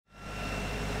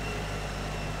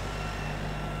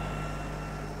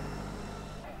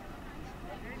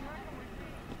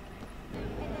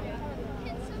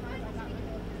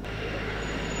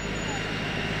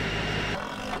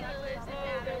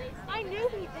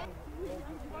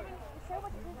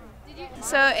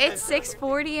So it's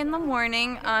 6:40 in the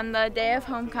morning on the day of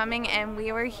homecoming, and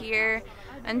we were here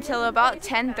until about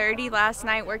 10:30 last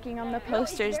night working on the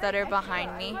posters that are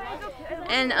behind me.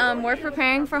 And we're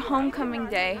preparing for homecoming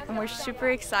day, and we're super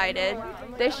excited.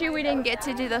 This year we didn't get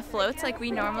to do the floats like we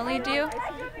normally do,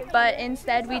 but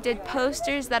instead we did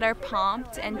posters that are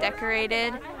pomped and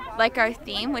decorated like our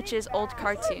theme, which is old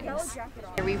cartoons.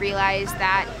 We realized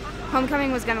that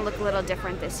homecoming was going to look a little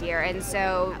different this year, and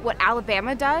so what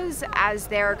Alabama does as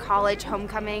their college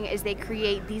homecoming is they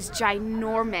create these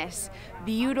ginormous,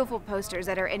 beautiful posters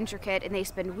that are intricate, and they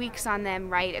spend weeks on them,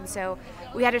 right? And so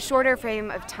we had a shorter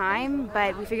frame of time,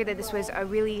 but we figured that this was a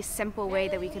really simple way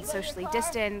that we could socially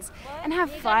distance and have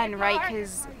fun, right?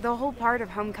 Because the whole part of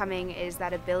homecoming is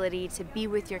that ability to be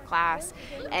with your class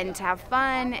and to have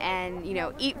fun and, you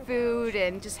know, eat food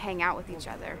and just hang out with each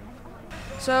other.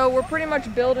 So we're pretty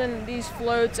much building these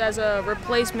floats as a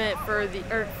replacement for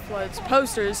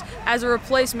posters as a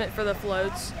replacement for the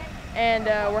floats. And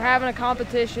we're having a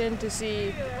competition to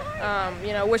see,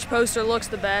 you know, which poster looks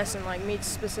the best and like meets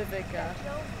specific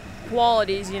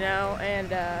qualities, you know.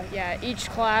 And yeah, each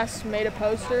class made a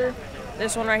poster.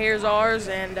 This one right here is ours,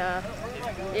 and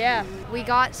yeah. We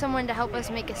got someone to help us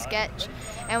make a sketch,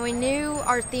 and we knew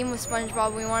our theme was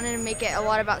SpongeBob. We wanted to make it a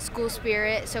lot about school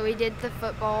spirit, so we did the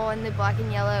football and the black and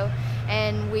yellow,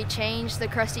 and we changed the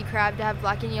Krusty Krab to have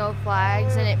black and yellow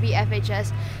flags, and it be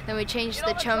FHS. Then we changed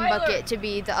the Chum Bucket to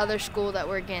be the other school that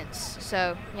we're against.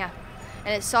 So yeah,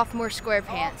 and it's Sophomore Square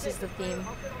Pants is the theme.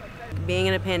 Being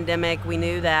in a pandemic, we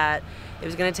knew that it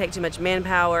was going to take too much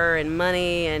manpower and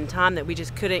money and time that we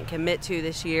just couldn't commit to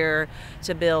this year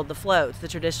to build the floats, the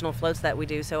traditional floats that we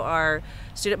do. So our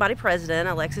student body president,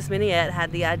 Alexis Miniette,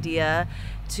 had the idea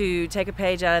to take a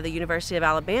page out of the University of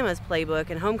Alabama's playbook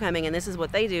in homecoming, and this is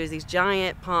what they do, is these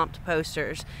giant pomped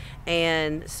posters.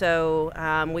 And so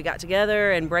we got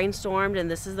together and brainstormed,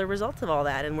 and this is the result of all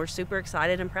that, and we're super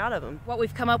excited and proud of them. What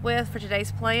we've come up with for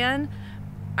today's plan,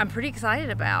 I'm pretty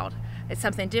excited about. It's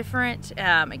something different.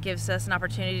 It gives us an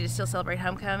opportunity to still celebrate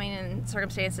homecoming in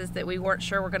circumstances that we weren't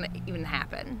sure were going to even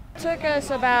happen. It took us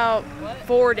about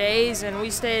 4 days, and we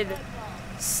stayed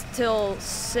till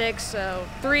 6, so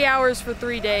 3 hours for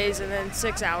 3 days and then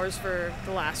 6 hours for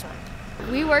the last one.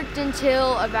 We worked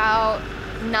until about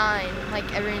 9,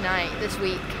 like every night this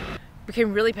week.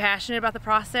 Became really passionate about the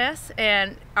process,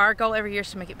 and our goal every year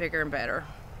is to make it bigger and better.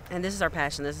 And this is our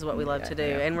passion. This is what we love to do.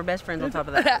 And we're best friends on top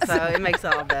of that. So it makes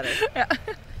it all better. Yeah.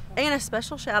 And a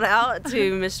special shout out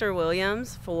to Mr.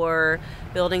 Williams for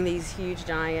building these huge,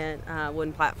 giant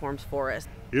wooden platforms for us.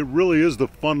 It really is the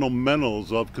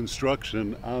fundamentals of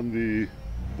construction on the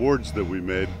boards that we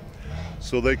made,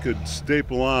 so they could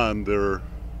staple on their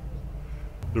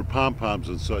pom-poms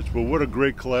and such. But what a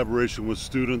great collaboration with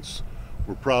students.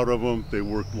 We're proud of them. They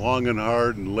worked long and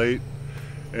hard and late,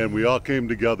 and we all came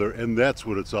together, and that's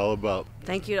what it's all about.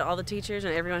 Thank you to all the teachers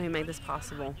and everyone who made this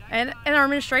possible. And our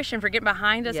administration for getting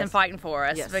behind us and fighting for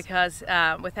us, Yes. because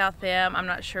without them, I'm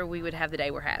not sure we would have the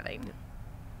day we're having.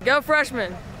 Go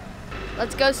freshmen!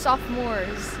 Let's go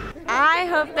sophomores. I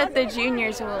hope that the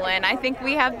juniors will win. I think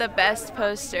we have the best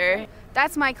poster.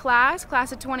 That's my class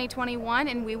of 2021,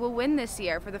 and we will win this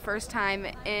year for the first time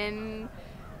in,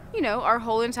 you know, our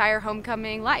whole entire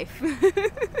homecoming life.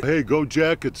 Hey, go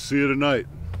Jackets. See you tonight.